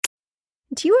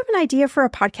Do you have an idea for a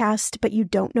podcast, but you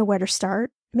don't know where to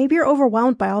start? Maybe you're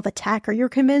overwhelmed by all the tech, or you're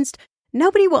convinced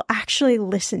nobody will actually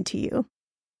listen to you.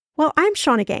 Well, I'm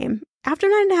Shannah Game. After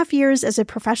 9.5 years as a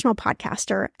professional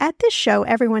podcaster, at this show,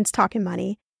 everyone's talking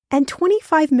money, and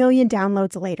 25 million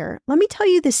downloads later, let me tell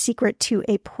you the secret to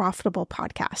a profitable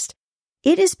podcast.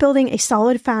 It is building a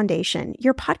solid foundation,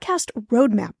 your podcast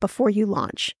roadmap before you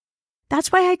launch. That's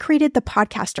why I created the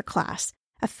Podcaster Class,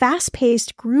 a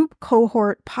fast-paced group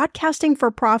cohort podcasting for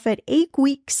profit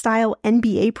 8-week style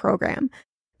MBA program.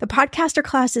 The Podcaster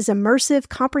Class is immersive,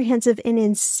 comprehensive, and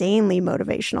insanely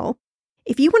motivational.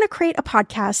 If you want to create a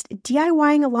podcast,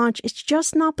 DIYing a launch is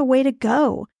just not the way to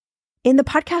go. In the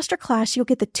Podcaster Class, you'll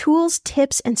get the tools,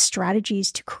 tips, and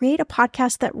strategies to create a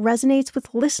podcast that resonates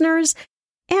with listeners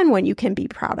and one you can be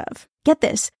proud of. Get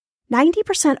this,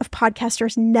 90% of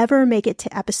podcasters never make it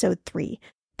to episode 3.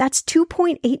 That's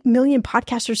 2.8 million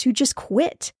podcasters who just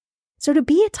quit. So to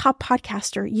be a top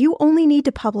podcaster, you only need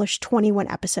to publish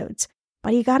 21 episodes,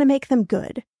 but you got to make them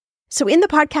good. So in the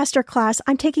Podcaster Class,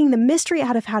 I'm taking the mystery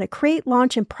out of how to create,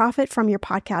 launch, and profit from your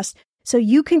podcast so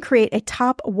you can create a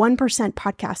top 1%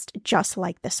 podcast just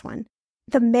like this one.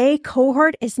 The May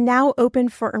cohort is now open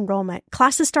for enrollment.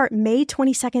 Classes start May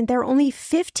 22nd. There are only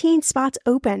 15 spots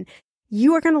open.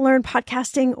 You are going to learn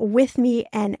podcasting with me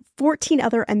and 14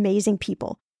 other amazing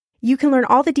people. You can learn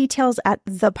all the details at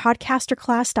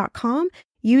thepodcasterclass.com.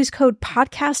 Use code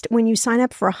PODCAST when you sign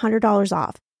up for $100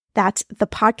 off. That's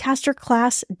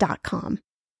thepodcasterclass.com.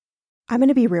 I'm going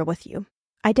to be real with you.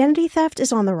 Identity theft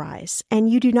is on the rise, and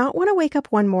you do not want to wake up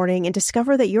one morning and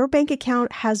discover that your bank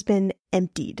account has been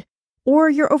emptied, or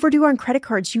you're overdue on credit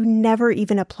cards you never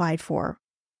even applied for.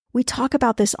 We talk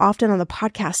about this often on the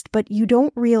podcast, but you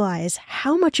don't realize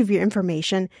how much of your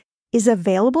information is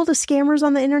available to scammers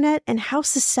on the internet and how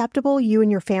susceptible you and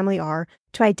your family are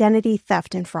to identity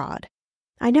theft and fraud.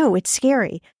 I know it's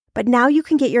scary, but now you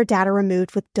can get your data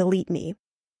removed with Delete Me.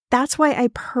 That's why I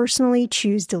personally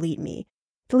choose Delete Me.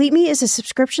 Delete Me is a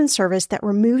subscription service that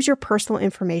removes your personal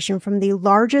information from the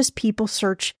largest people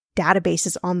search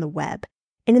databases on the web,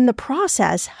 and in the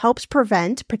process helps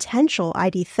prevent potential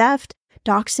ID theft,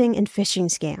 doxing, and phishing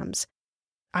scams.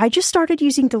 I just started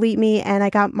using Delete Me and I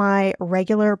got my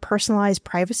regular personalized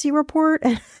privacy report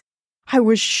and I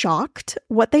was shocked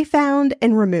what they found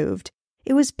and removed.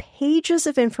 It was pages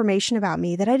of information about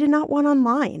me that I did not want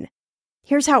online.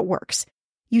 Here's how it works.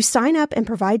 You sign up and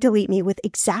provide Delete Me with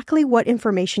exactly what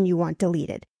information you want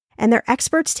deleted, and their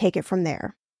experts take it from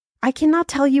there. I cannot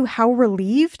tell you how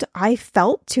relieved I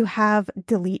felt to have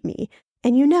Delete Me.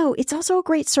 And it's also a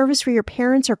great service for your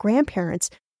parents or grandparents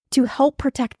to help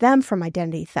protect them from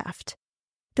identity theft.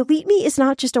 Delete Me is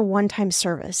not just a one-time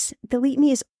service. Delete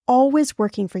Me is always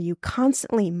working for you,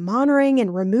 constantly monitoring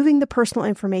and removing the personal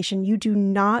information you do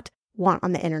not want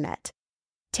on the internet.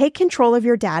 Take control of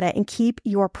your data and keep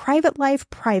your private life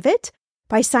private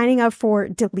by signing up for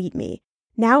Delete Me,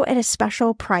 now at a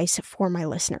special price for my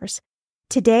listeners.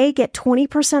 Today, get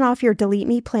 20% off your Delete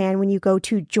Me plan when you go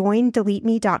to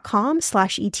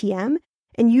joindeleteme.com/ETM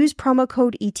and use promo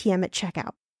code ETM at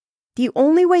checkout. The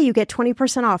only way you get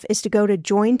 20% off is to go to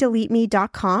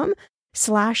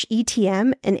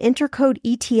joindeleteme.com/ETM and enter code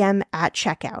ETM at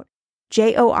checkout.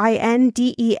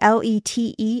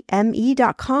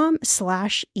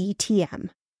 joindeleteme.com/ETM.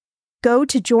 Go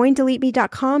to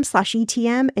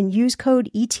joindeleteme.com/ETM and use code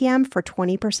ETM for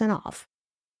 20% off.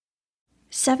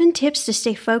 7 tips to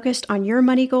stay focused on your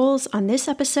money goals on this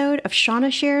episode of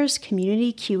Shannah Shares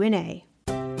Community Q&A.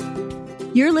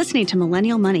 You're listening to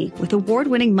Millennial Money with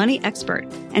award-winning money expert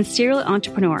and serial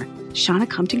entrepreneur, Shannah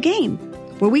Come to Game,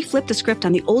 where we flip the script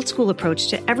on the old-school approach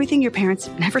to everything your parents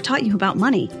never taught you about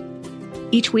money.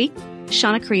 Each week,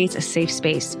 Shannah creates a safe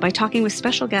space by talking with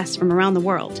special guests from around the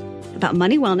world about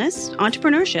money wellness,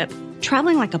 entrepreneurship,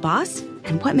 traveling like a boss,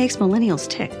 and what makes millennials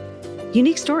tick.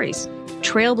 Unique stories,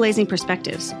 trailblazing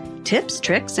perspectives, tips,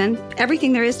 tricks, and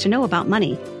everything there is to know about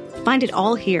money. Find it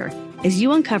all here as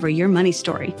you uncover your money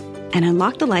story and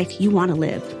unlock the life you want to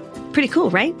live. Pretty cool,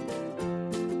 right?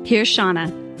 Here's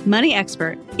Shannah, money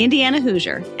expert, Indiana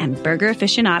Hoosier, and burger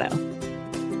aficionado.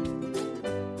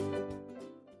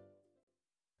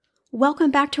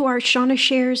 Welcome back to our Shannah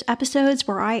Shares episodes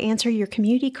where I answer your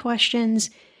community questions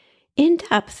in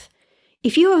depth.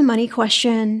 If you have a money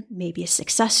question, maybe a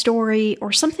success story,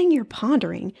 or something you're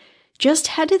pondering, just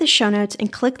head to the show notes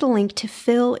and click the link to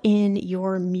fill in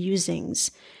your musings.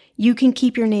 You can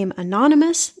keep your name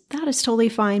anonymous. That is totally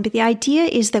fine. But the idea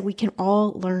is that we can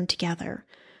all learn together.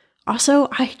 Also,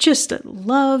 I just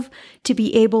love to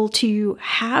be able to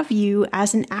have you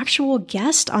as an actual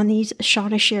guest on these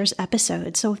Shannah Shares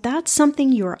episodes. So if that's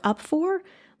something you're up for,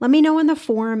 let me know in the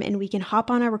forum and we can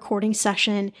hop on a recording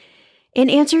session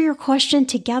and answer your question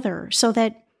together so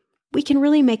that we can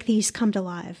really make these come to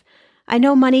life. I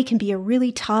know money can be a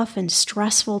really tough and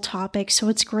stressful topic, so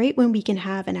it's great when we can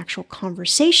have an actual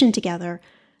conversation together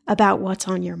about what's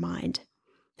on your mind.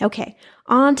 Okay,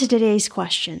 on to today's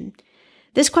question.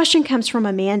 This question comes from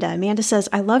Amanda. Amanda says,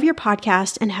 I love your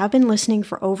podcast and have been listening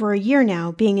for over a year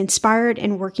now, being inspired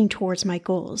and working towards my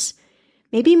goals.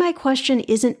 Maybe my question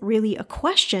isn't really a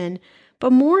question,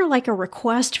 but more like a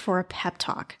request for a pep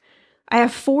talk. I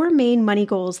have 4 main money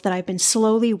goals that I've been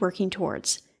slowly working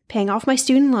towards: paying off my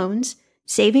student loans,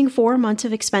 saving 4 months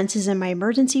of expenses in my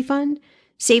emergency fund,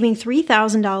 saving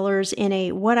 $3,000 in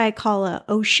a what I call a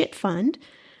oh shit fund.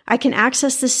 I can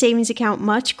access this savings account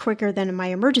much quicker than in my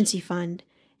emergency fund,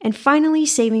 and finally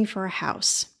saving for a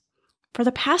house. For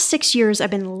the past 6 years,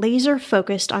 I've been laser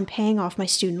focused on paying off my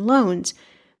student loans,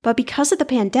 but because of the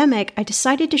pandemic, I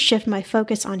decided to shift my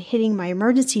focus on hitting my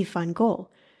emergency fund goal.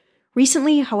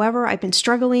 Recently, however, I've been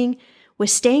struggling with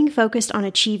staying focused on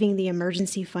achieving the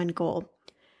emergency fund goal.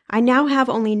 I now have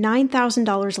only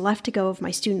 $9,000 left to go of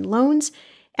my student loans,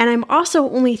 and I'm also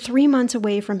only 3 months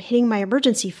away from hitting my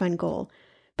emergency fund goal.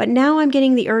 But now I'm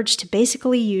getting the urge to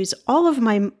basically use all of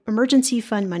my emergency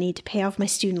fund money to pay off my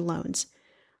student loans.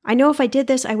 I know if I did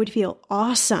this, I would feel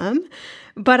awesome,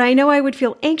 but I know I would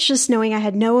feel anxious knowing I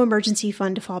had no emergency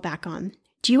fund to fall back on.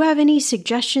 Do you have any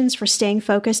suggestions for staying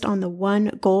focused on the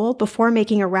one goal before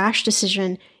making a rash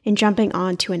decision and jumping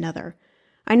on to another?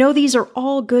 I know these are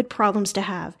all good problems to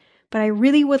have, but I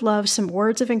really would love some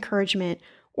words of encouragement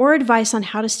or advice on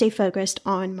how to stay focused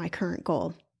on my current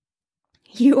goal.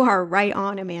 You are right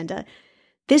on, Amanda.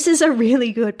 This is a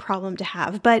really good problem to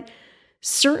have, but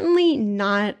certainly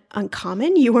not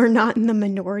uncommon. You are not in the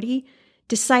minority.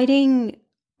 Deciding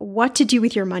what to do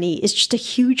with your money is just a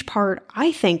huge part,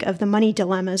 I think, of the money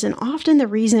dilemmas, and often the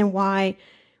reason why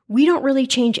we don't really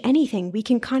change anything. We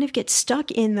can kind of get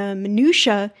stuck in the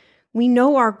minutia. We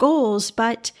know our goals,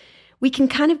 but we can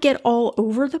kind of get all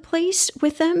over the place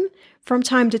with them from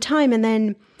time to time, and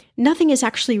then nothing is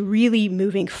actually really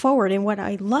moving forward. And what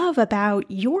I love about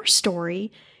your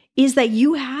story is that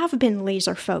you have been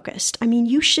laser focused. I mean,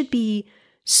 you should be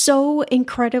so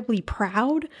incredibly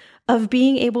proud of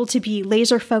being able to be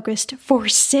laser focused for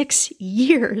 6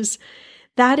 years.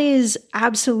 That is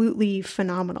absolutely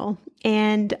phenomenal.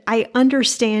 And I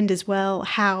understand as well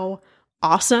how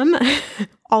awesome,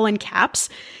 all in caps,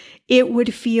 it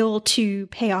would feel to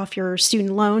pay off your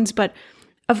student loans. But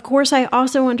of course, I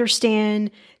also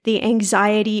understand the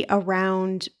anxiety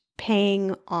around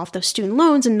paying off those student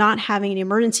loans and not having an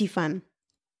emergency fund.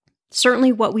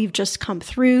 Certainly what we've just come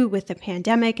through with the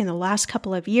pandemic in the last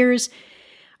couple of years,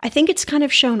 I think it's kind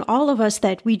of shown all of us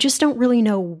that we just don't really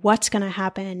know what's going to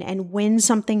happen and when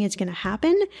something is going to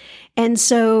happen. And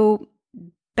so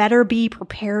better be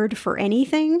prepared for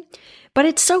anything. But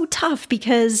it's so tough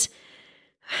because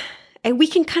we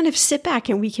can kind of sit back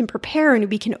and we can prepare and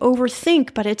we can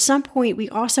overthink, but at some point we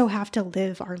also have to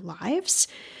live our lives.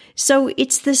 So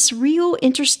it's this real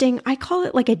interesting, I call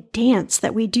it like a dance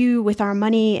that we do with our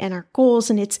money and our goals.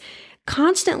 And it's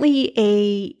constantly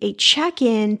a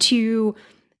check-in to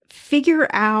figure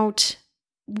out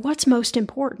what's most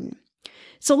important.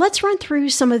 So let's run through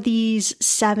some of these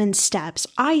 7 steps,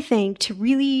 I think, to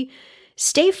really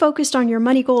stay focused on your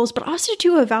money goals, but also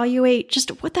to evaluate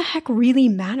just what the heck really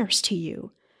matters to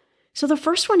you. So the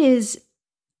first one is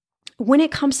when it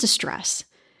comes to stress.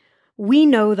 We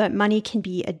know that money can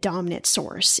be a dominant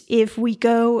source. If we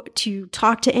go to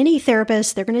talk to any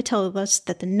therapist, they're going to tell us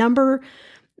that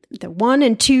the 1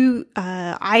 and 2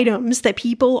 items that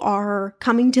people are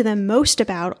coming to them most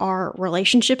about are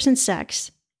relationships and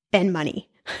sex and money.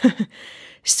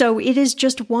 So it is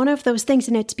just one of those things,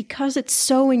 and it's because it's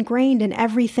so ingrained in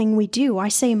everything we do. I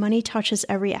say money touches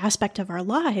every aspect of our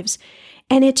lives,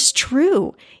 and it's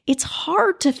true. It's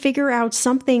hard to figure out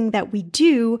something that we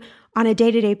do on a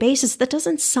day-to-day basis that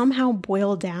doesn't somehow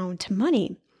boil down to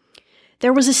money.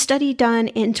 There was a study done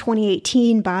in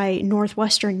 2018 by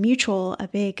Northwestern Mutual, a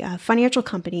big financial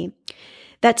company,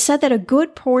 that said that a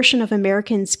good portion of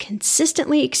Americans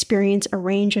consistently experience a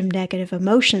range of negative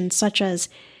emotions, such as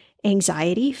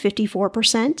anxiety,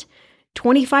 54%,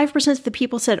 25% of the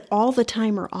people said all the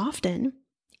time or often,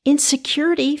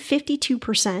 insecurity,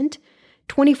 52%,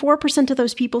 24% of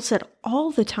those people said all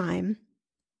the time,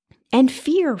 and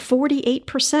fear,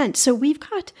 48%. So we've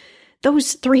got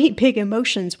those 3 big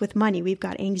emotions with money. We've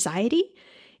got anxiety,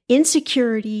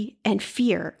 insecurity, and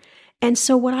fear. And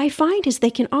so what I find is they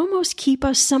can almost keep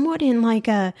us somewhat in like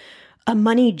a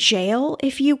money jail,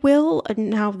 if you will.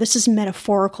 Now, this is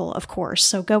metaphorical, of course,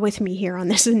 so go with me here on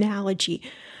this analogy.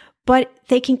 but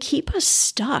they can keep us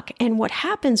stuck. And what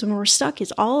happens when we're stuck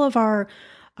is all of our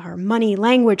money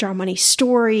language, our money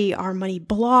story, our money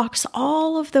blocks,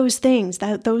 all of those things,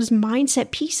 those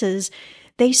mindset pieces,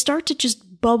 they start to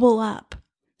just bubble up.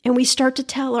 And we start to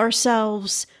tell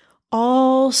ourselves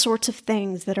all sorts of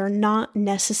things that are not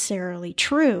necessarily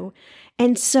true.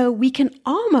 And so we can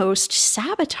almost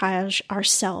sabotage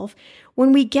ourselves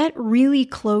when we get really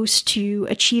close to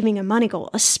achieving a money goal,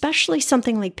 especially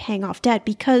something like paying off debt,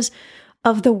 because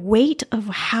of the weight of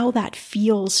how that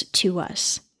feels to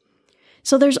us.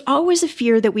 So there's always a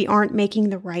fear that we aren't making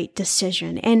the right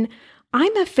decision. And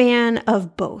I'm a fan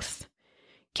of both.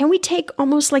 Can we take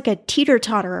almost like a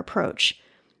teeter-totter approach?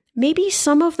 Maybe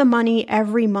some of the money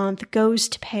every month goes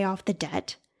to pay off the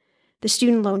debt, the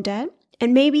student loan debt,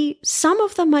 and maybe some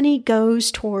of the money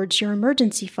goes towards your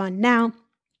emergency fund. Now,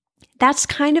 that's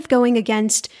kind of going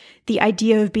against the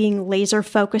idea of being laser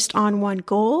focused on one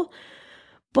goal.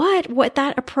 But what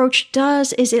that approach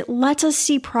does is it lets us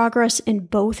see progress in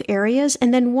both areas.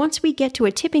 And then once we get to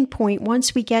a tipping point,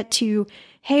 once we get to,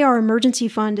 hey, our emergency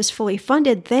fund is fully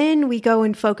funded, then we go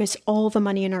and focus all the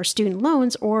money in our student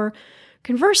loans. Or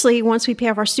conversely, once we pay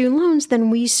off our student loans, then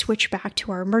we switch back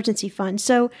to our emergency fund.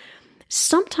 So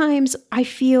sometimes I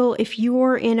feel if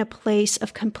you're in a place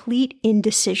of complete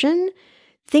indecision,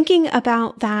 thinking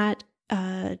about that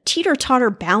teeter-totter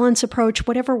balance approach,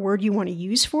 whatever word you want to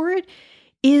use for it,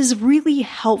 is really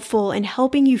helpful in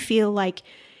helping you feel like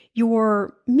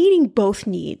you're meeting both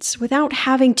needs without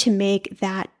having to make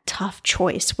that tough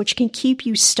choice, which can keep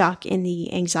you stuck in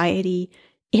the anxiety,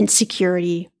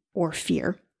 insecurity, or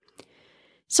fear.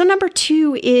 So number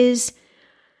 2 is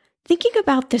thinking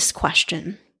about this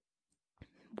question.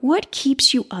 What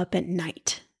keeps you up at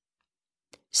night?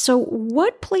 So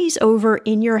what plays over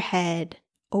in your head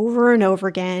over and over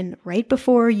again right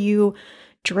before you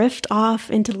drift off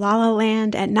into la la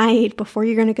land at night before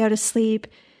you're going to go to sleep?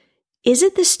 Is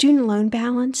it the student loan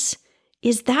balance?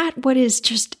 Is that what is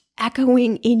just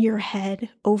echoing in your head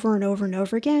over and over and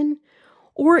over again?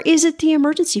 Or is it the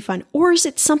emergency fund? Or is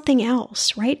it something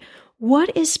else, right?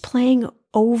 What is playing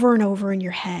over and over in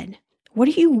your head? What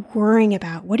are you worrying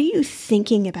about? What are you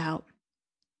thinking about?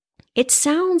 It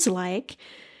sounds like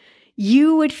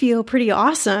you would feel pretty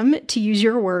awesome, to use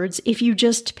your words, if you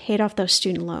just paid off those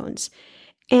student loans.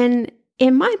 And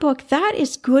in my book, that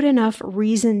is good enough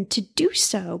reason to do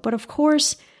so. But of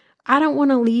course, I don't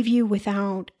want to leave you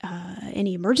without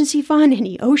any emergency fund,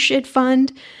 any oh shit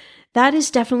fund. That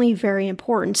is definitely very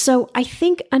important. So I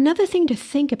think another thing to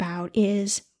think about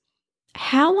is,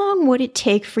 how long would it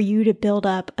take for you to build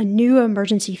up a new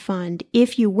emergency fund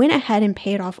if you went ahead and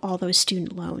paid off all those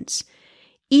student loans?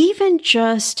 Even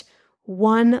just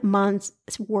 1 month's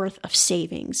worth of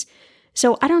savings.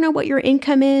 So I don't know what your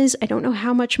income is. I don't know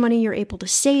how much money you're able to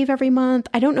save every month.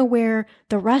 I don't know where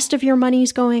the rest of your money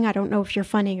is going. I don't know if you're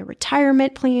funding a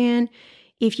retirement plan,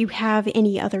 if you have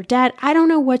any other debt. I don't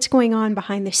know what's going on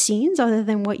behind the scenes other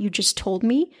than what you just told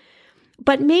me.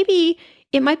 But maybe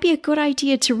it might be a good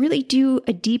idea to really do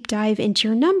a deep dive into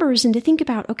your numbers and to think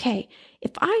about, okay,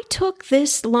 if I took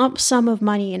this lump sum of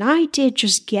money and I did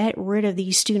just get rid of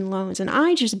these student loans and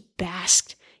I just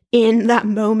basked in that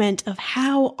moment of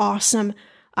how awesome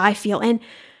I feel, and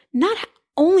not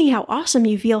only how awesome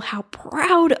you feel, how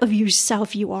proud of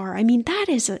yourself you are. I mean, that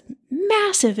is a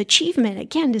massive achievement.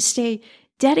 Again, to stay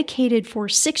dedicated for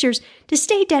 6 years, to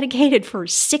stay dedicated for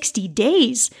 60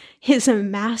 days is a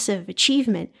massive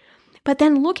achievement. But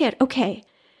then look at, okay,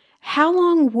 how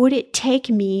long would it take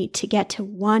me to get to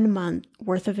 1 month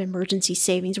worth of emergency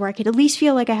savings where I could at least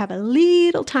feel like I have a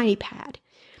little tiny pad?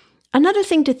 Another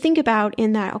thing to think about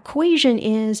in that equation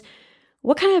is,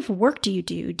 what kind of work do you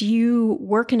do? Do you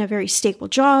work in a very stable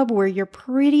job where you're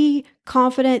pretty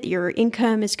confident that your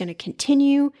income is going to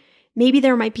continue? Maybe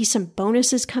there might be some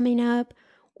bonuses coming up.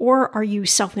 Or are you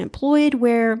self-employed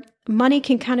where money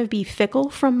can kind of be fickle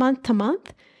from month to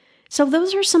month? So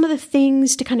those are some of the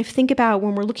things to kind of think about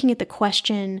when we're looking at the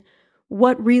question,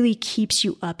 what really keeps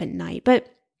you up at night? But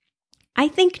I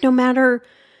think no matter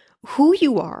who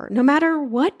you are, no matter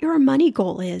what your money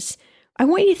goal is, I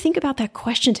want you to think about that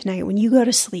question tonight when you go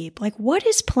to sleep. Like, what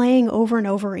is playing over and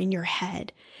over in your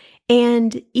head?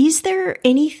 And is there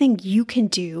anything you can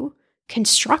do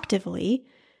constructively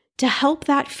to help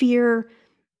that fear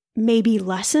maybe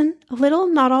lessen a little?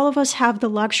 Not all of us have the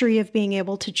luxury of being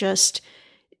able to just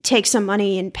take some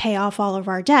money and pay off all of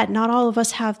our debt. Not all of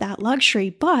us have that luxury,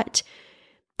 but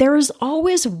there is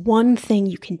always one thing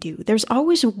you can do. There's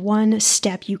always one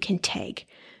step you can take.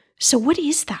 So what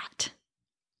is that?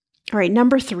 All right,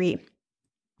 number 3,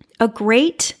 a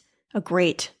great,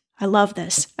 I love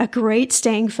this, a great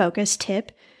staying focused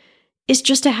tip is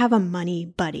just to have a money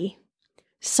buddy,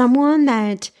 someone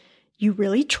that you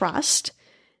really trust,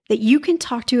 that you can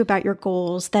talk to about your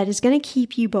goals, that is going to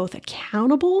keep you both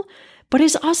accountable, but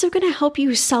is also going to help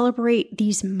you celebrate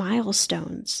these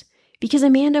milestones. Because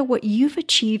Amanda, what you've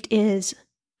achieved is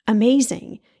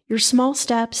amazing. Your small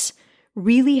steps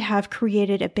really have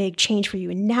created a big change for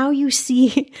you. And now you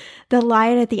see the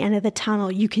light at the end of the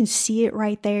tunnel. You can see it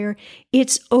right there.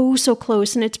 It's oh so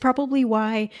close. And it's probably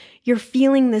why you're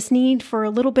feeling this need for a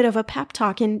little bit of a pep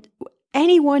talk. And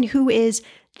anyone who is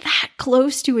that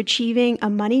close to achieving a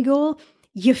money goal,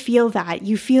 you feel that.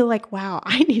 You feel like, wow,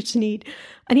 I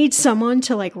need someone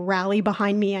to like rally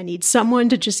behind me. I need someone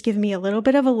to just give me a little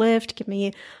bit of a lift, give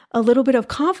me a little bit of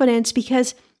confidence,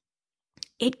 because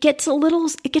it gets a little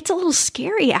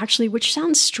scary actually, which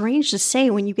sounds strange to say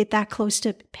when you get that close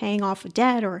to paying off a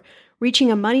debt or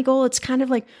reaching a money goal. It's kind of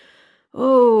like,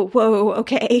 oh, whoa,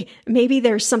 okay, maybe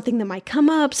there's something that might come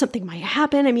up, something might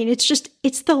happen. I mean,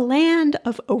 it's the land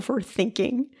of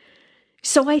overthinking.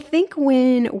 So I think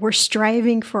when we're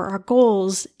striving for our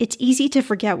goals, it's easy to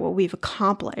forget what we've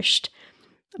accomplished.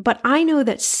 But I know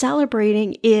that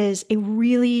celebrating is a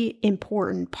really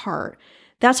important part.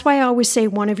 That's why I always say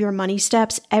one of your money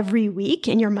steps every week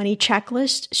in your money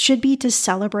checklist should be to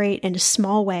celebrate in a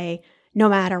small way, no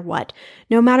matter what.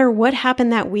 No matter what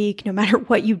happened that week, no matter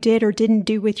what you did or didn't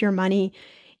do with your money,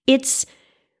 it's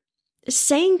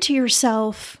saying to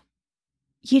yourself,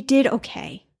 you did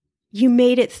okay. You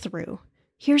made it through.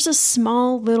 Here's a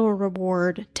small little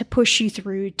reward to push you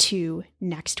through to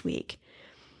next week.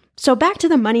 So back to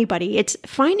the money buddy, it's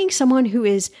finding someone who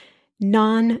is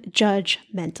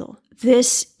non-judgmental.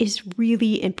 This is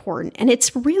really important and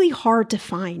it's really hard to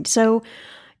find. So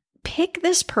pick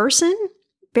this person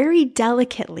very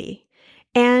delicately.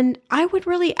 And I would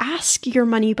really ask your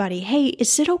money buddy, hey,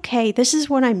 is it okay? This is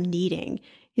what I'm needing.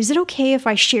 Is it okay if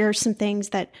I share some things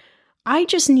that I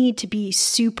just need to be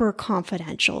super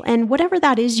confidential? And whatever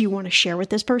that is you want to share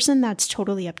with this person, that's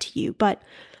totally up to you. But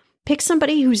pick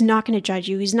somebody who's not going to judge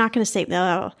you. Who's not going to say,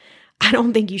 oh, I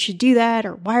don't think you should do that,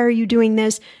 or why are you doing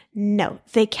this? No,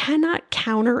 they cannot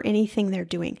counter anything they're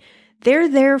doing. They're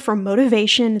there for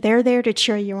motivation. They're there to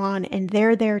cheer you on, and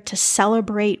they're there to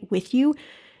celebrate with you,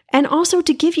 and also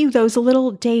to give you those little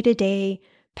day-to-day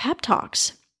pep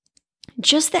talks.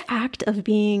 Just the act of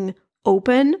being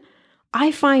open,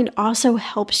 I find, also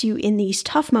helps you in these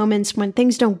tough moments when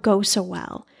things don't go so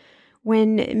well.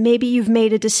 When maybe you've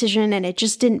made a decision and it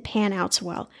just didn't pan out so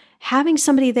well. Having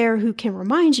somebody there who can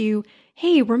remind you,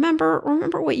 hey, remember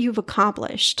what you've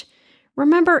accomplished.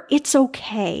 Remember, it's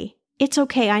okay. It's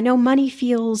okay. I know money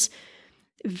feels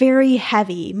very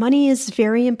heavy. Money is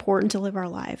very important to live our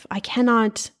life. I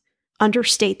cannot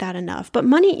understate that enough. But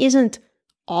money isn't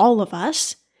all of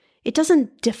us. It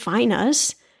doesn't define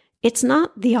us. It's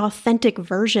not the authentic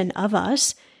version of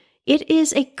us. It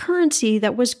is a currency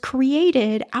that was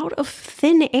created out of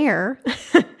thin air,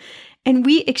 and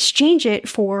we exchange it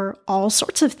for all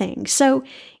sorts of things. So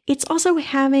it's also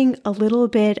having a little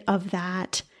bit of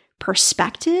that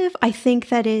perspective, I think,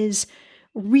 that is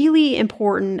really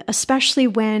important, especially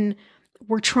when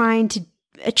we're trying to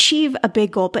achieve a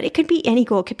big goal. But it could be any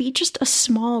goal. It could be just a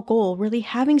small goal, really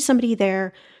having somebody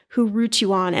there who roots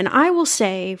you on. And I will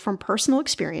say from personal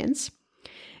experience,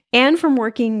 and from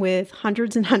working with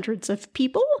hundreds and hundreds of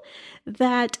people,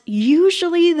 that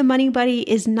usually the money buddy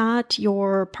is not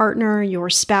your partner, your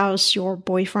spouse, your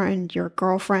boyfriend, your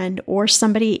girlfriend, or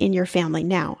somebody in your family.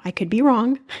 Now, I could be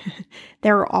wrong.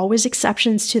 There are always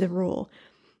exceptions to the rule.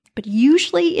 But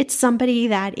usually it's somebody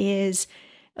that is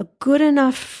a good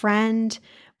enough friend,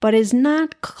 but is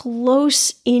not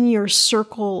close in your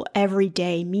circle every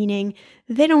day, meaning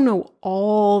they don't know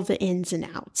all the ins and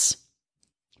outs.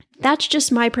 That's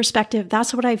just my perspective.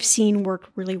 That's what I've seen work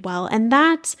really well. And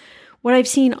that's what I've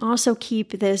seen also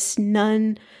keep this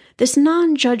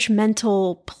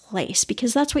non-judgmental place,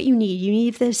 because that's what you need. You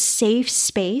need this safe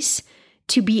space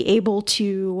to be able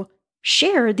to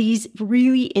share these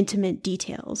really intimate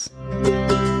details.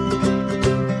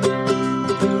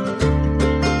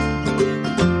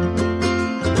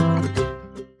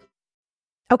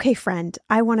 Okay, friend,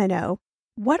 I want to know,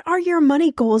 what are your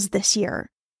money goals this year?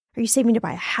 Are you saving to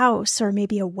buy a house, or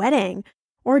maybe a wedding,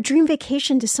 or a dream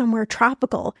vacation to somewhere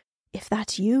tropical? If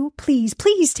that's you, please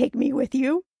take me with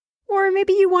you. Or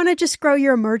maybe you want to just grow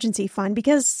your emergency fund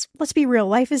because, let's be real,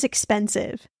 life is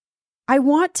expensive. I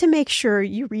want to make sure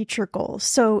you reach your goals,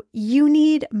 so you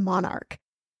need Monarch.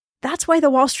 That's why the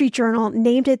Wall Street Journal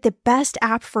named it the best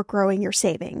app for growing your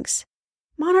savings.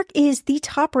 Monarch is the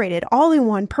top-rated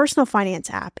all-in-one personal finance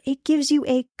app. It gives you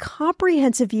a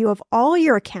comprehensive view of all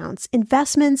your accounts,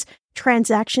 investments,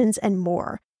 transactions, and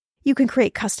more. You can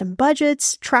create custom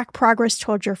budgets, track progress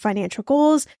towards your financial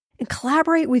goals, and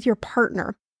collaborate with your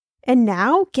partner. And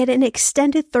now get an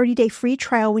extended 30-day free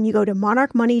trial when you go to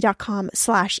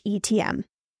monarchmoney.com/ETM.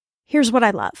 Here's what I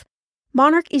love.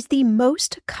 Monarch is the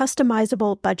most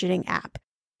customizable budgeting app.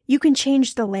 You can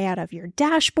change the layout of your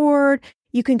dashboard.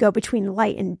 You can go between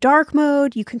light and dark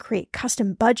mode. You can create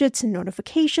custom budgets and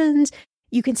notifications.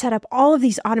 You can set up all of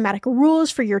these automatic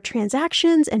rules for your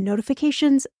transactions and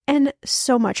notifications, and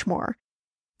so much more.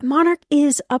 Monarch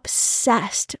is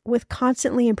obsessed with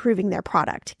constantly improving their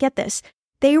product. Get this.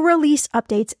 They release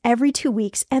updates every 2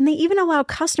 weeks, and they even allow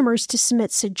customers to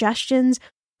submit suggestions,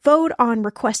 vote on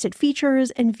requested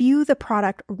features, and view the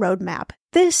product roadmap.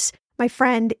 This, my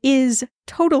friend, is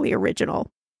totally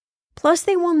original. Plus,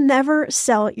 they will never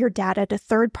sell your data to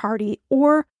third party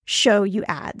or show you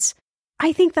ads.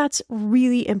 I think that's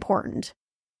really important.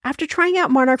 After trying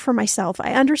out Monarch for myself,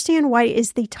 I understand why it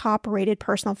is the top-rated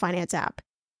personal finance app.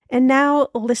 And now,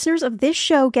 listeners of this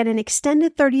show get an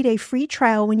extended 30-day free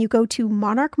trial when you go to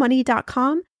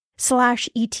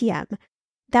monarchmoney.com/ETM.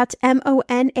 That's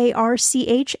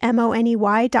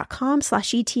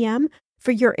monarchmoney.com/ETM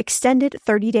for your extended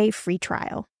 30-day free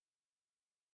trial.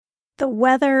 The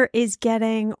weather is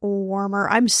getting warmer.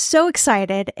 I'm so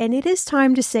excited, and it is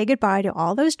time to say goodbye to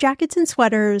all those jackets and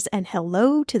sweaters and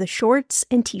hello to the shorts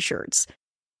and t-shirts.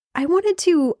 I wanted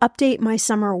to update my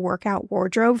summer workout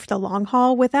wardrobe for the long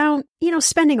haul without,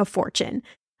 spending a fortune.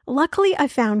 Luckily, I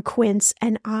found Quince,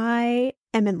 and I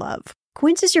am in love.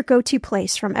 Quince is your go-to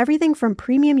place from everything from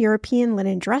premium European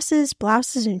linen dresses,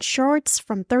 blouses, and shorts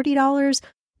from $30,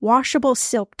 washable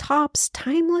silk tops,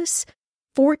 timeless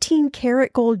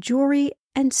 14-karat gold jewelry,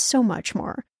 and so much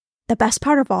more. The best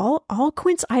part of all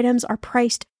Quince items are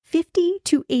priced 50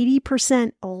 to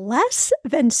 80% less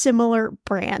than similar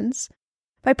brands.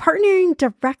 By partnering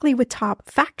directly with top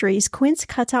factories, Quince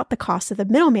cuts out the cost of the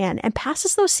middleman and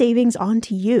passes those savings on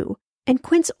to you. And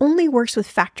Quince only works with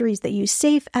factories that use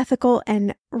safe, ethical,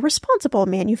 and responsible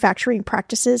manufacturing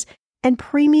practices and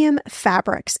premium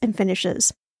fabrics and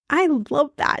finishes. I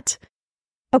love that.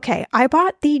 Okay, I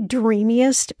bought the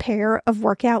dreamiest pair of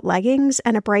workout leggings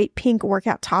and a bright pink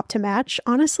workout top to match.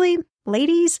 Honestly,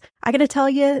 ladies, I gotta tell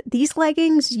you, these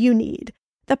leggings you need.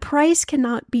 The price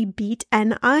cannot be beat,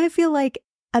 and I feel like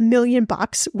 $1 million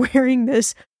wearing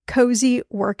this cozy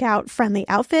workout-friendly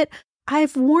outfit.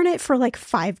 I've worn it for like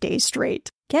 5 days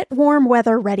straight. Get warm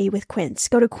weather ready with Quince.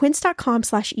 Go to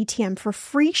quince.com/ETM for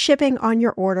free shipping on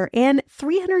your order and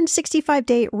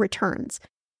 365-day returns.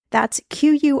 That's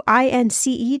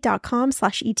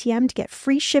QUINCE.com/ETM to get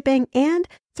free shipping and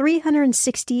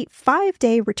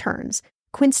 365-day returns.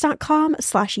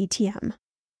 Quince.com/ETM.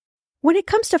 When it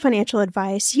comes to financial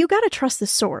advice, you gotta trust the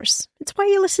source. It's why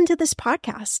you listen to this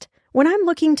podcast. When I'm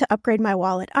looking to upgrade my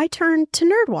wallet, I turn to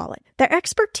NerdWallet. Their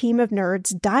expert team of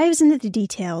nerds dives into the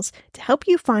details to help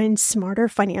you find smarter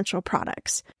financial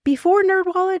products. Before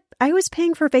NerdWallet, I was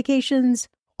paying for vacations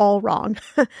all wrong.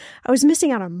 I was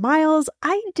missing out on miles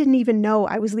I didn't even know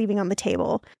I was leaving on the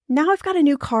table. Now I've got a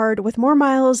new card with more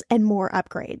miles and more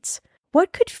upgrades.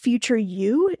 What could future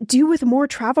you do with more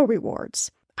travel rewards?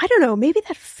 I don't know, maybe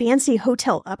that fancy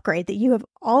hotel upgrade that you have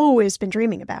always been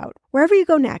dreaming about. Wherever you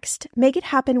go next, make it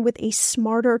happen with a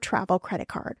smarter travel credit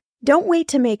card. Don't wait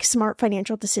to make smart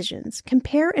financial decisions.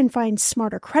 Compare and find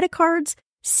smarter credit cards,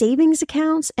 savings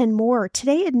accounts, and more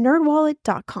today at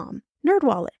nerdwallet.com.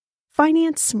 NerdWallet.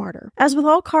 Finance smarter. As with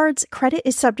all cards, credit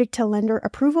is subject to lender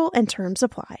approval and terms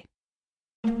apply.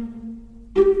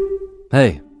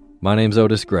 Hey, my name's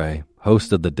Otis Gray,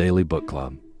 host of the Daily Book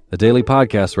Club, a daily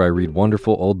podcast where I read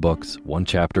wonderful old books one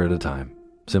chapter at a time.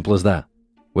 Simple as that.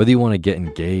 Whether you want to get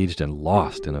engaged and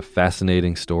lost in a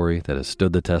fascinating story that has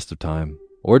stood the test of time,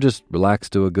 or just relax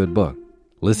to a good book,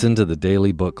 listen to the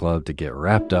Daily Book Club to get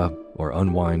wrapped up or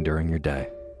unwind during your day.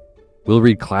 We'll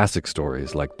read classic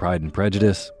stories like Pride and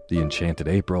Prejudice, The Enchanted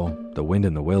April, The Wind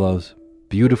in the Willows,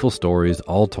 beautiful stories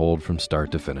all told from start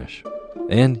to finish.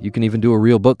 And you can even do a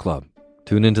real book club.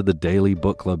 Tune into the Daily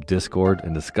Book Club Discord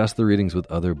and discuss the readings with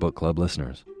other book club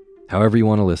listeners. However you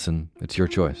want to listen, it's your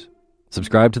choice.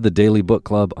 Subscribe to the Daily Book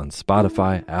Club on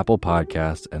Spotify, Apple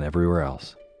Podcasts, and everywhere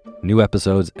else. New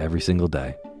episodes every single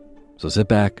day. So sit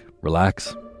back,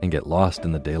 relax, and get lost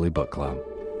in the Daily Book Club.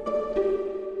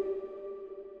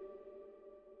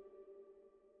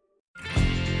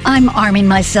 I'm arming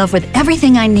myself with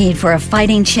everything I need for a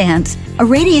fighting chance. A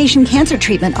radiation cancer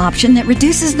treatment option that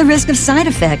reduces the risk of side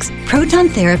effects. Proton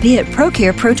therapy at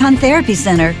ProCare Proton Therapy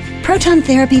Center. Proton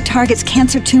therapy targets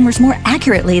cancer tumors more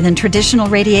accurately than traditional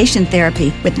radiation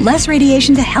therapy, with less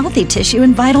radiation to healthy tissue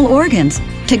and vital organs.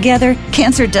 Together,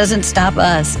 cancer doesn't stop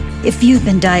us. If you've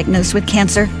been diagnosed with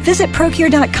cancer, visit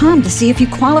Procure.com to see if you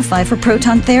qualify for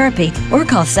proton therapy or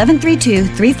call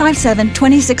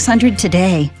 732-357-2600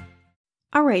 today.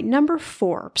 All right, number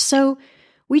 4. So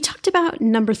we talked about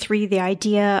number 3, the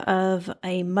idea of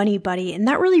a money buddy, and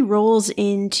that really rolls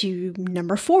into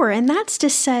number 4, and that's to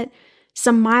set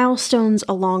some milestones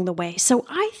along the way. So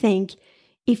I think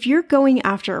if you're going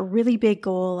after a really big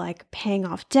goal like paying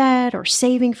off debt or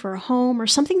saving for a home or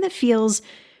something that feels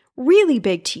really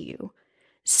big to you,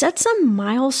 set some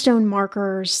milestone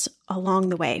markers along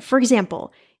the way. For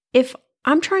example, if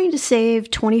I'm trying to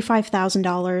save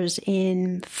 $25,000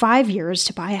 in 5 years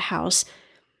to buy a house,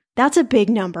 that's a big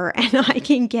number, and I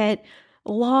can get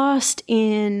lost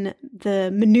in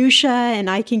the minutia, and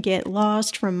I can get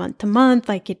lost from month to month.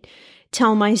 I could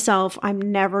tell myself I'm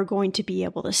never going to be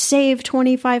able to save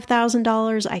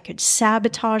 $25,000. I could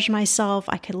sabotage myself.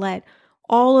 I could let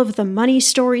all of the money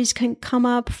stories come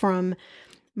up from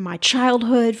my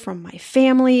childhood, from my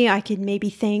family. I could maybe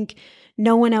think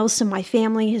no one else in my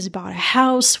family has bought a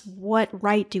house. What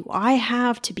right do I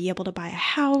have to be able to buy a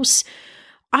house?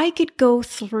 I could go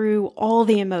through all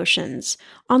the emotions.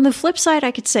 On the flip side,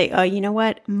 I could say, oh, you know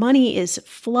what? Money is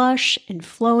flush and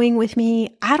flowing with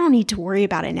me. I don't need to worry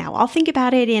about it now. I'll think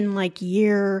about it in like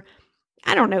year,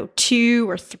 2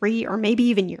 or 3, or maybe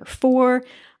even year 4.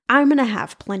 I'm going to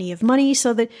have plenty of money.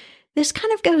 So that this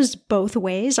kind of goes both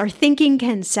ways. Our thinking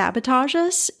can sabotage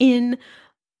us in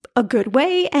a good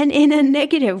way and in a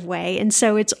negative way. And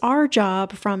so it's our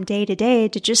job from day to day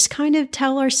to just kind of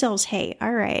tell ourselves, hey,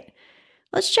 all right,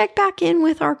 let's check back in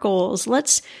with our goals.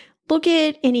 Let's look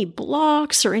at any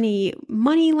blocks or any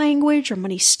money language or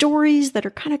money stories that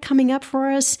are kind of coming up for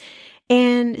us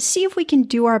and see if we can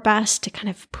do our best to kind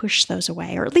of push those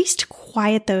away, or at least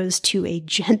quiet those to a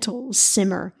gentle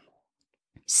simmer.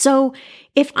 So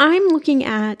if I'm looking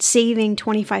at saving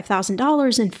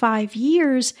 $25,000 in 5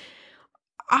 years,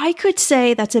 I could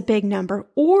say that's a big number,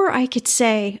 or I could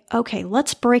say, okay,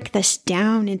 let's break this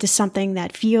down into something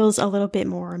that feels a little bit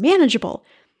more manageable.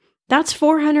 That's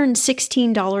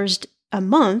 $416 a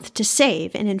month to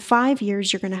save, and in 5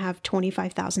 years, you're going to have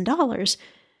 $25,000.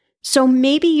 So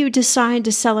maybe you decide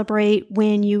to celebrate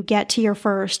when you get to your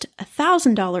first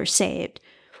 $1,000 saved,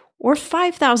 or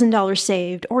 $5,000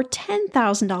 saved, or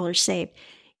 $10,000 saved.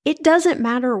 It doesn't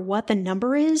matter what the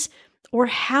number is, or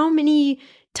how many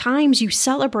times you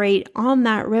celebrate on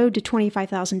that road to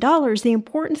 $25,000. The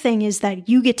important thing is that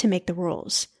you get to make the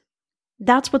rules.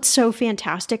 That's what's so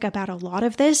fantastic about a lot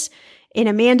of this. And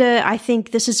Amanda, I think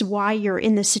this is why you're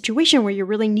in this situation where you're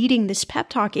really needing this pep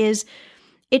talk, is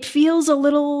it feels a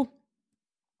little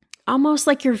almost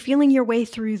like you're feeling your way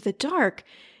through the dark.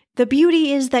 The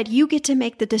beauty is that you get to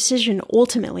make the decision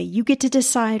ultimately. You get to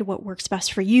decide what works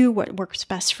best for you, what works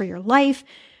best for your life,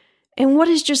 and what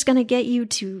is just going to get you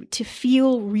to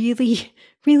feel really,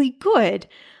 really good.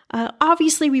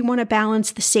 Obviously, we want to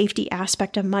balance the safety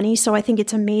aspect of money, so I think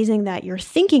it's amazing that you're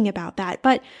thinking about that.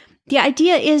 But the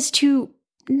idea is to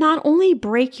not only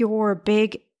break your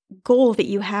big goal that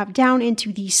you have down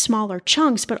into these smaller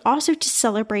chunks, but also to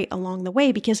celebrate along the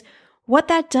way, because what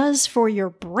that does for your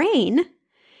brain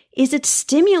is it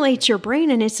stimulates your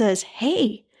brain and it says,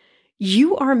 hey,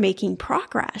 you are making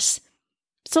progress.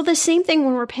 So the same thing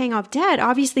when we're paying off debt,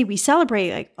 obviously we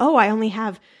celebrate like, oh, I only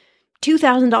have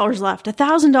 $2,000 left,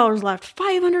 $1,000 left,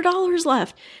 $500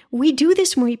 left. We do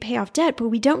this when we pay off debt, but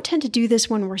we don't tend to do this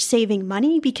when we're saving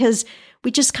money, because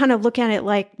we just kind of look at it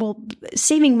like, well,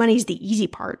 saving money is the easy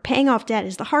part. Paying off debt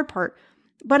is the hard part.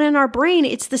 But in our brain,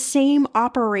 it's the same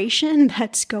operation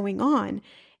that's going on.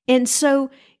 And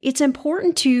so it's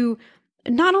important to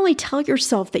not only tell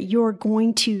yourself that you're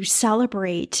going to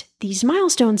celebrate these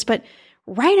milestones, but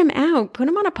write them out, put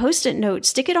them on a Post-it note,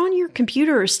 stick it on your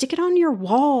computer, stick it on your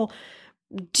wall,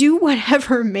 do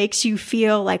whatever makes you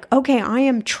feel like, okay, I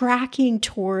am tracking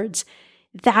towards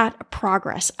that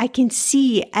progress. I can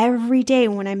see every day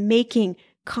when I'm making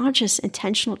conscious,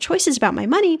 intentional choices about my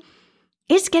money,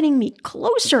 it's getting me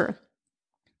closer.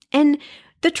 And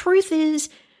the truth is,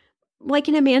 like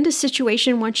in Amanda's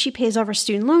situation, once she pays off her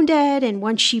student loan debt and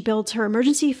once she builds her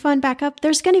emergency fund back up,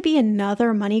 there's going to be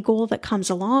another money goal that comes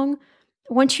along.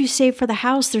 Once you save for the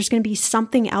house, there's going to be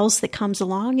something else that comes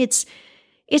along. It's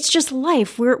just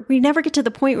life. We never get to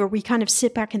the point where we kind of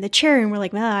sit back in the chair and we're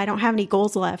like, well, I don't have any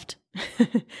goals left.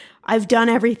 I've done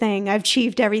everything. I've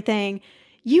achieved everything.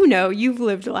 You know, you've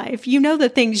lived life. You know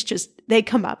that things they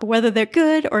come up, whether they're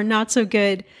good or not so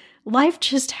good. Life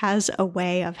just has a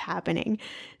way of happening.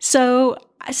 So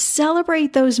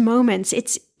celebrate those moments.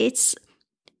 It's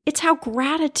how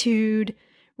gratitude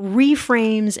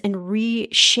reframes and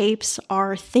reshapes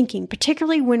our thinking,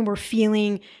 particularly when we're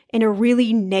feeling in a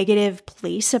really negative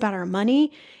place about our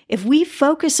money. If we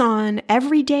focus on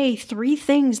every day 3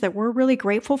 things that we're really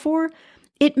grateful for,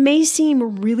 it may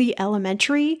seem really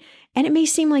elementary and it may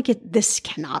seem like this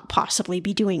cannot possibly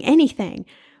be doing anything.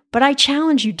 But I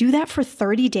challenge you, do that for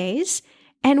 30 days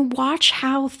and watch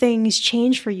how things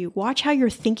change for you. Watch how your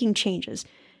thinking changes.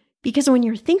 Because when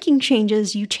your thinking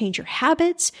changes, you change your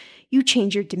habits, you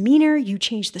change your demeanor, you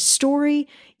change the story,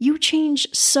 you change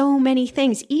so many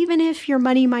things. Even if your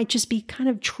money might just be kind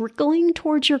of trickling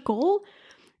towards your goal,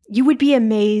 you would be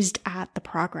amazed at the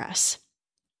progress.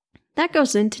 That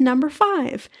goes into number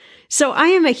 5. So I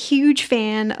am a huge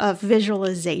fan of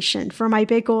visualization. For my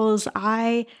big goals,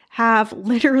 I have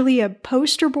literally a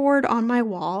poster board on my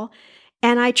wall,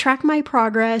 and I track my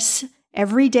progress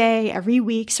every day, every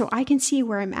week, so I can see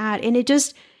where I'm at. And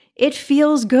it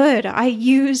feels good. I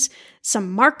use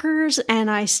some markers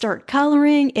and I start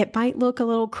coloring. It might look a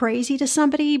little crazy to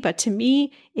somebody, but to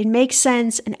me, it makes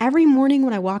sense. And every morning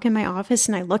when I walk in my office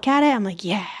and I look at it, I'm like,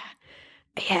 yeah,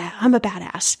 I'm a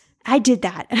badass. I did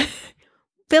that.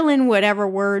 Fill in whatever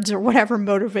words or whatever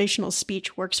motivational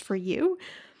speech works for you.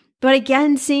 But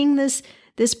again, seeing this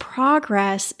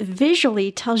progress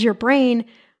visually tells your brain,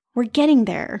 we're getting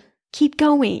there. Keep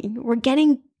going. We're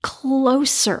getting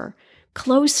closer.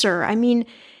 I mean,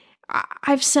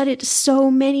 I've said it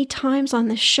so many times on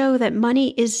this show that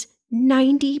money is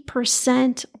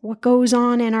 90% what goes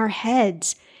on in our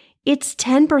heads. It's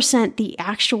 10% the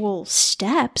actual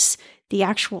steps, the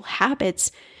actual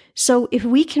habits. So if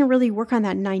we can really work on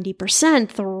that 90%,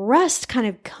 the rest kind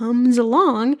of comes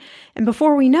along. And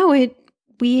before we know it,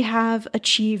 we have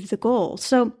achieved the goal.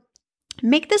 So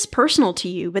make this personal to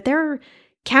you, but there are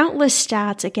countless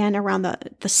stats, again, around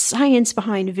the science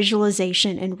behind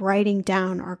visualization and writing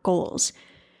down our goals.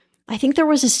 I think there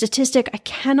was a statistic, I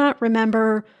cannot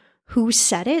remember who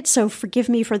said it, so forgive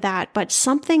me for that, but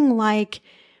something like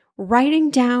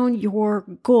writing down your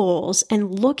goals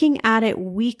and looking at it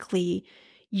weekly,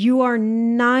 you are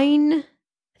 9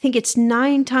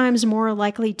 times more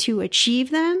likely to achieve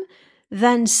them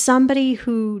than somebody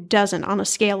who doesn't, on a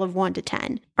scale of 1 to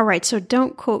 10. All right, so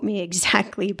don't quote me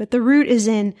exactly, but the root is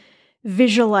in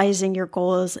visualizing your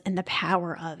goals and the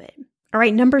power of it. All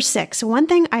right, number 6. So one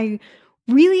thing I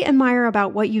really admire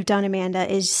about what you've done, Amanda,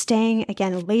 is staying,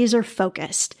 again, laser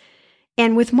focused.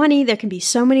 And with money, there can be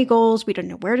so many goals, we don't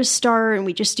know where to start, and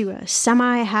we just do a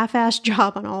semi-half-assed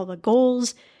job on all the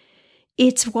goals.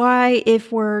 It's why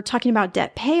if we're talking about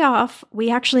debt payoff,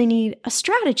 we actually need a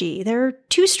strategy. There are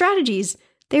 2 strategies.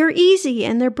 They're easy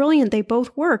and they're brilliant. They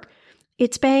both work.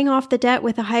 It's paying off the debt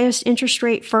with the highest interest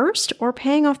rate first or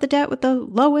paying off the debt with the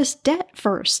lowest debt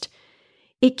first.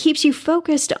 It keeps you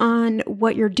focused on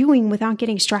what you're doing without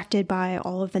getting distracted by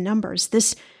all of the numbers.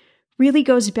 This really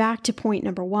goes back to point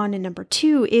number 1 and number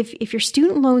 2. If your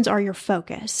student loans are your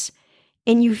focus,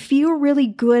 and you feel really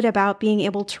good about being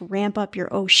able to ramp up your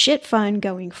oh shit fund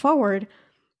going forward,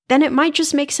 then it might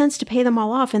just make sense to pay them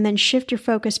all off and then shift your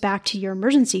focus back to your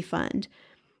emergency fund.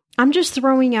 I'm just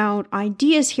throwing out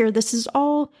ideas here. This is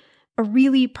all a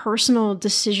really personal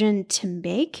decision to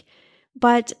make.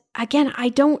 But again, I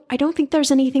don't think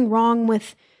there's anything wrong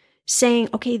with saying,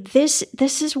 okay, this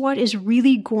is what is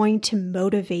really going to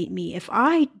motivate me. If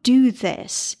I do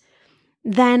this,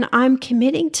 then I'm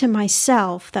committing to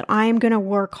myself that I'm going to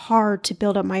work hard to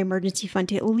build up my emergency fund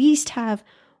to at least have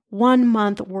 1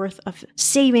 month worth of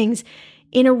savings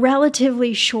in a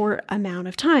relatively short amount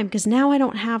of time, because now I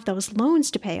don't have those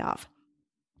loans to pay off.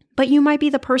 But you might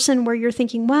be the person where you're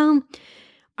thinking, well,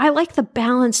 I like the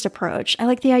balanced approach. I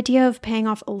like the idea of paying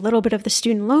off a little bit of the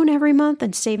student loan every month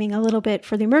and saving a little bit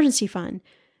for the emergency fund.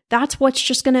 That's what's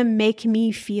just going to make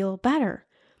me feel better.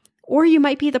 Or you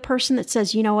might be the person that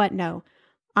says, you know what, no,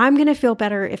 I'm going to feel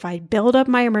better if I build up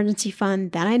my emergency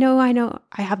fund. Then I know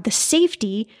I have the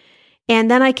safety, and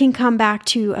then I can come back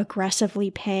to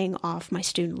aggressively paying off my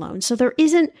student loan. So there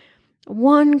isn't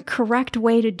one correct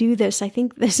way to do this. I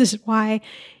think this is why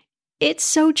it's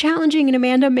so challenging. And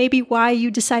Amanda, maybe why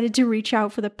you decided to reach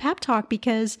out for the pep talk,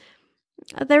 because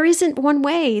there isn't one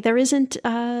way. There isn't,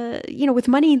 with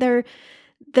money, there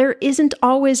isn't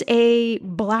always a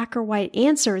black or white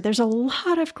answer. There's a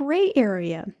lot of gray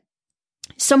area.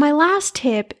 So my last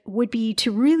tip would be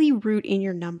to really root in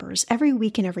your numbers every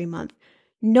week and every month.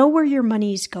 Know where your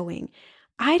money's going.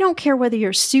 I don't care whether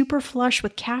you're super flush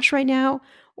with cash right now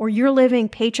or you're living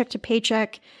paycheck to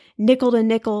paycheck, nickel to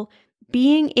nickel.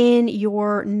 Being in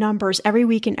your numbers every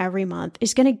week and every month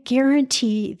is going to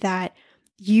guarantee that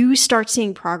you start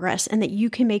seeing progress and that you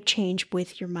can make change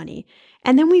with your money.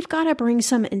 And then we've got to bring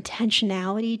some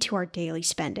intentionality to our daily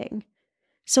spending.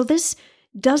 So this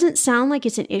doesn't sound like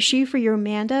it's an issue for you,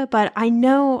 Amanda, but I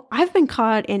know I've been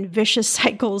caught in vicious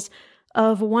cycles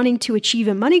of wanting to achieve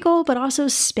a money goal, but also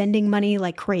spending money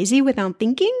like crazy without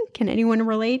thinking. Can anyone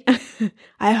relate?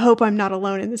 I hope I'm not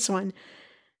alone in this one.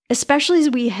 Especially as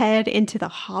we head into the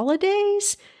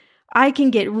holidays, I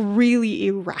can get really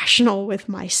irrational with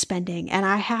my spending, and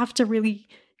I have to really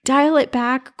dial it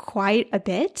back quite a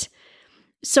bit.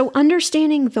 So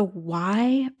understanding the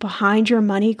why behind your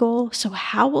money goal. So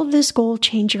how will this goal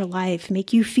change your life,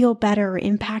 make you feel better,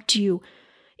 impact you,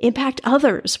 impact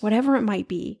others, whatever it might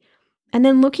be. And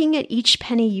then looking at each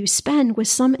penny you spend with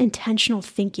some intentional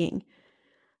thinking.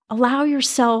 Allow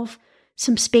yourself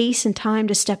some space and time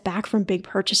to step back from big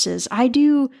purchases. I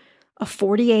do a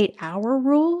 48-hour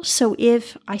rule. So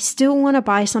if I still want to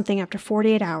buy something after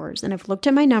 48 hours and I've looked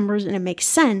at my numbers and it makes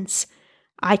sense,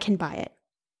 I can buy it.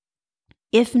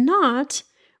 If not,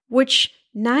 which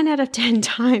 9 out of 10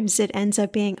 times it ends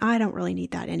up being, I don't really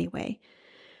need that anyway.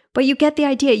 But you get the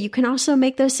idea. You can also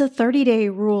make this a 30-day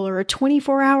rule or a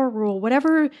 24-hour rule.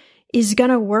 Whatever is going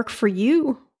to work for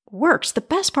you works. The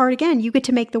best part, again, you get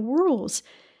to make the rules.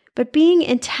 But being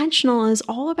intentional is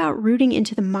all about rooting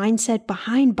into the mindset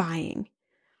behind buying.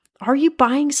 Are you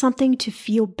buying something to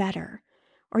feel better?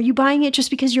 Are you buying it just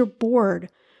because you're bored?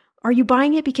 Are you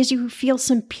buying it because you feel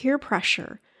some peer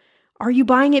pressure? Are you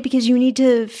buying it because you need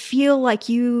to feel like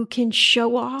you can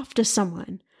show off to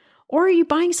someone? Or are you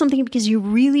buying something because you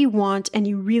really want and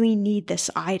you really need this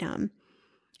item?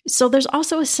 So there's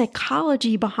also a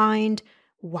psychology behind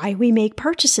why we make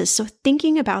purchases. So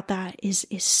thinking about that is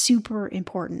super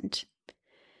important.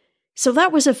 So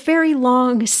that was a very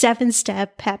long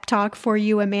 7-step pep talk for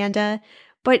you, Amanda.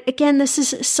 But again, this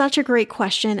is such a great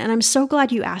question, and I'm so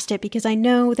glad you asked it because I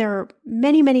know there are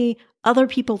many, many other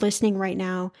people listening right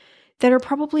now that are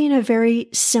probably in a very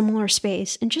similar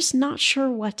space and just not sure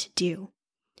what to do.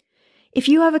 If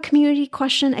you have a community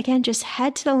question, again, just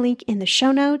head to the link in the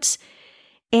show notes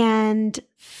and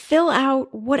fill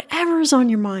out whatever's on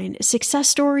your mind, a success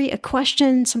story, a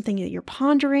question, something that you're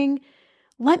pondering.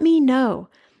 Let me know.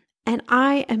 And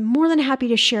I am more than happy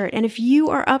to share it. And if you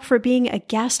are up for being a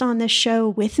guest on this show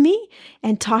with me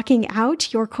and talking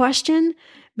out your question,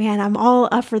 man, I'm all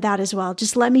up for that as well.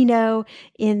 Just let me know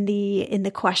in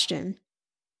the question.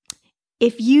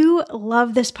 If you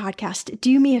love this podcast,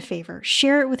 do me a favor,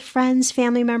 share it with friends,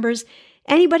 family members,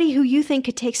 anybody who you think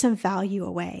could take some value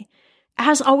away.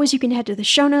 As always, you can head to the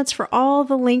show notes for all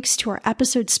the links to our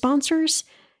episode sponsors,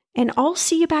 and I'll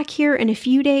see you back here in a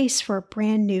few days for a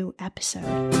brand new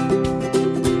episode.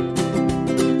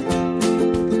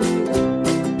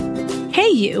 Hey,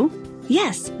 you.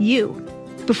 Yes, you.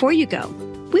 Before you go,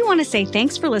 we want to say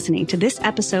thanks for listening to this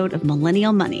episode of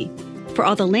Millennial Money. For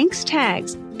all the links,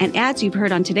 tags, and ads you've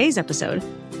heard on today's episode,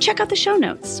 check out the show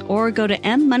notes or go to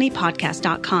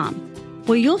mmoneypodcast.com,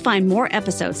 where you'll find more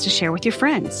episodes to share with your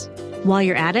friends. While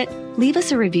you're at it, leave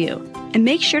us a review and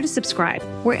make sure to subscribe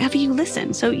wherever you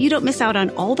listen so you don't miss out on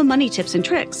all the money tips and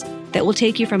tricks that will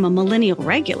take you from a millennial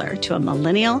regular to a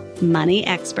millennial money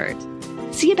expert.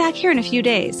 See you back here in a few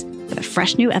days with a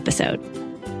fresh new episode.